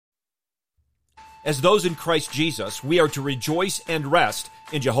As those in Christ Jesus, we are to rejoice and rest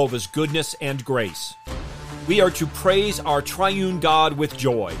in Jehovah's goodness and grace. We are to praise our triune God with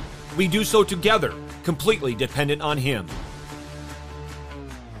joy. We do so together, completely dependent on Him.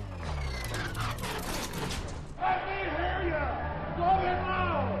 Let me hear you! Slow it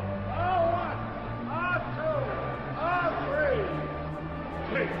loud! A1, A2, A3.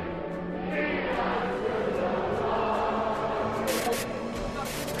 Please.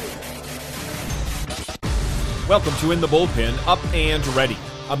 Welcome to In the Bullpen, Up and Ready,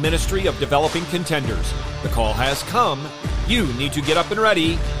 a ministry of developing contenders. The call has come. You need to get up and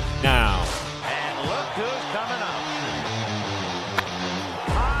ready now. And look who's coming up.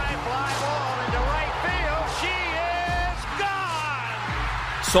 High fly ball into right field. She is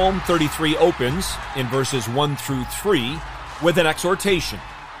gone. Psalm 33 opens in verses 1 through 3 with an exhortation,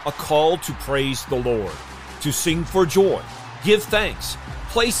 a call to praise the Lord, to sing for joy, give thanks,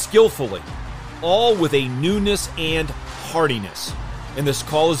 play skillfully, all with a newness and heartiness. And this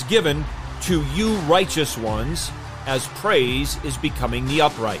call is given to you righteous ones, as praise is becoming the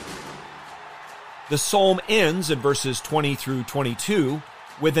upright. The psalm ends in verses 20 through 22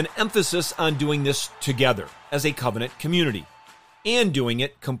 with an emphasis on doing this together as a covenant community, and doing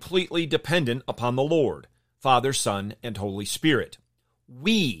it completely dependent upon the Lord, Father, Son, and Holy Spirit.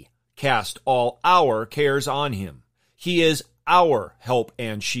 We cast all our cares on Him. He is our help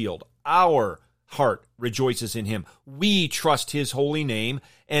and shield. Our heart rejoices in Him. We trust His holy name,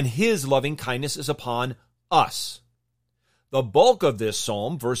 and His loving kindness is upon us. The bulk of this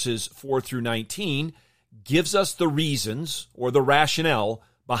psalm, verses 4 through 19, gives us the reasons or the rationale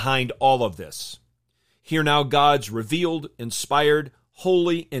behind all of this. Hear now God's revealed, inspired,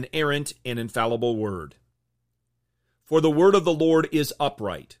 holy, inerrant, and infallible word. For the word of the Lord is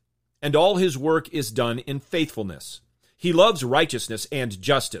upright, and all His work is done in faithfulness. He loves righteousness and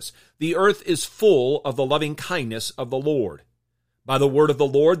justice. The earth is full of the loving kindness of the Lord. By the word of the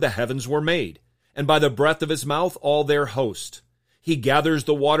Lord the heavens were made, and by the breath of His mouth all their host. He gathers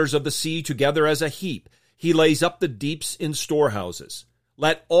the waters of the sea together as a heap. He lays up the deeps in storehouses.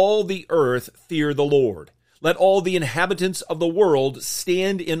 Let all the earth fear the Lord. Let all the inhabitants of the world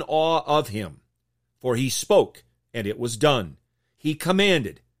stand in awe of Him. For He spoke, and it was done. He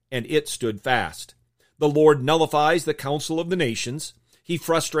commanded, and it stood fast. The Lord nullifies the counsel of the nations. He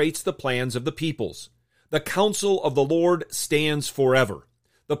frustrates the plans of the peoples. The counsel of the Lord stands forever,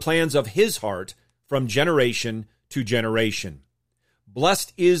 the plans of His heart from generation to generation.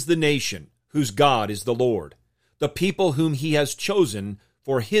 Blessed is the nation whose God is the Lord, the people whom He has chosen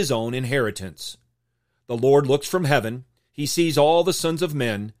for His own inheritance. The Lord looks from heaven. He sees all the sons of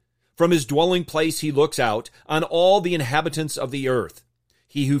men. From His dwelling place He looks out on all the inhabitants of the earth.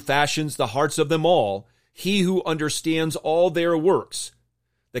 He who fashions the hearts of them all, He who understands all their works.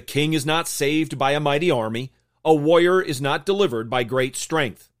 The king is not saved by a mighty army. A warrior is not delivered by great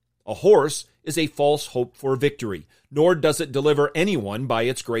strength. A horse is a false hope for victory, nor does it deliver anyone by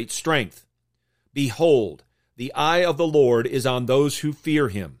its great strength. Behold, the eye of the Lord is on those who fear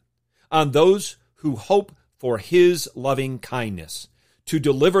Him, on those who hope for His loving kindness, to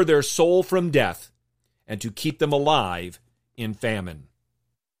deliver their soul from death and to keep them alive in famine.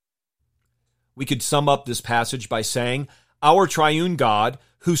 We could sum up this passage by saying, our triune God,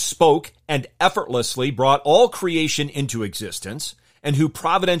 who spoke and effortlessly brought all creation into existence, and who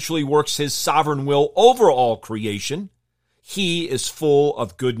providentially works His sovereign will over all creation, He is full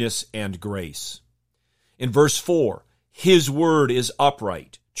of goodness and grace. In verse 4, His word is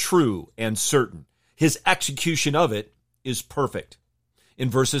upright, true, and certain. His execution of it is perfect. In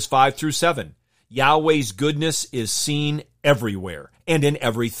verses 5 through 7, Yahweh's goodness is seen everywhere and in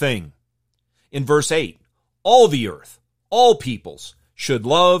everything. In verse 8, all the earth, all peoples, should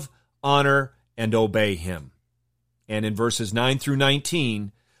love, honor, and obey Him. And in verses 9 through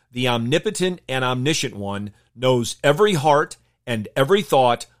 19, the omnipotent and omniscient one knows every heart and every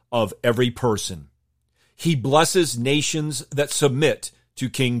thought of every person. He blesses nations that submit to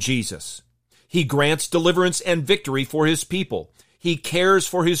King Jesus. He grants deliverance and victory for His people. He cares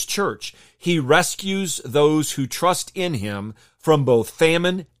for His church. He rescues those who trust in Him from both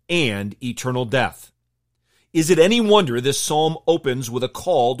famine and eternal death. Is it any wonder this psalm opens with a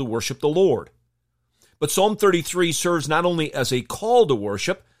call to worship the Lord? But Psalm 33 serves not only as a call to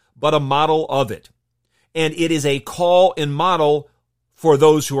worship, but a model of it. And it is a call and model for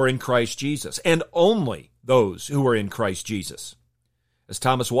those who are in Christ Jesus, and only those who are in Christ Jesus. As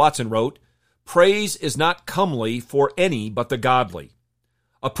Thomas Watson wrote, praise is not comely for any but the godly.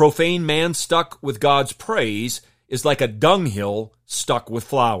 A profane man stuck with God's praise is like a dunghill stuck with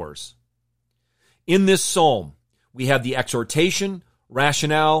flowers. In this psalm, we have the exhortation,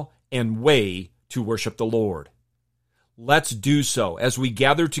 rationale, and way to worship the Lord. Let's do so as we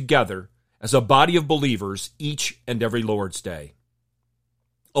gather together as a body of believers each and every Lord's Day.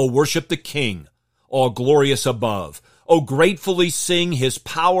 O worship the King, all glorious above. O gratefully sing his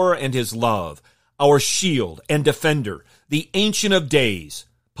power and his love, our shield and defender, the Ancient of Days,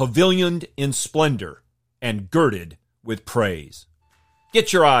 pavilioned in splendor and girded with praise.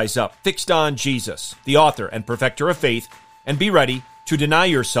 Get your eyes up, fixed on Jesus, the author and perfecter of faith, and be ready to deny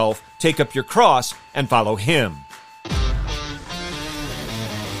yourself, take up your cross, and follow him.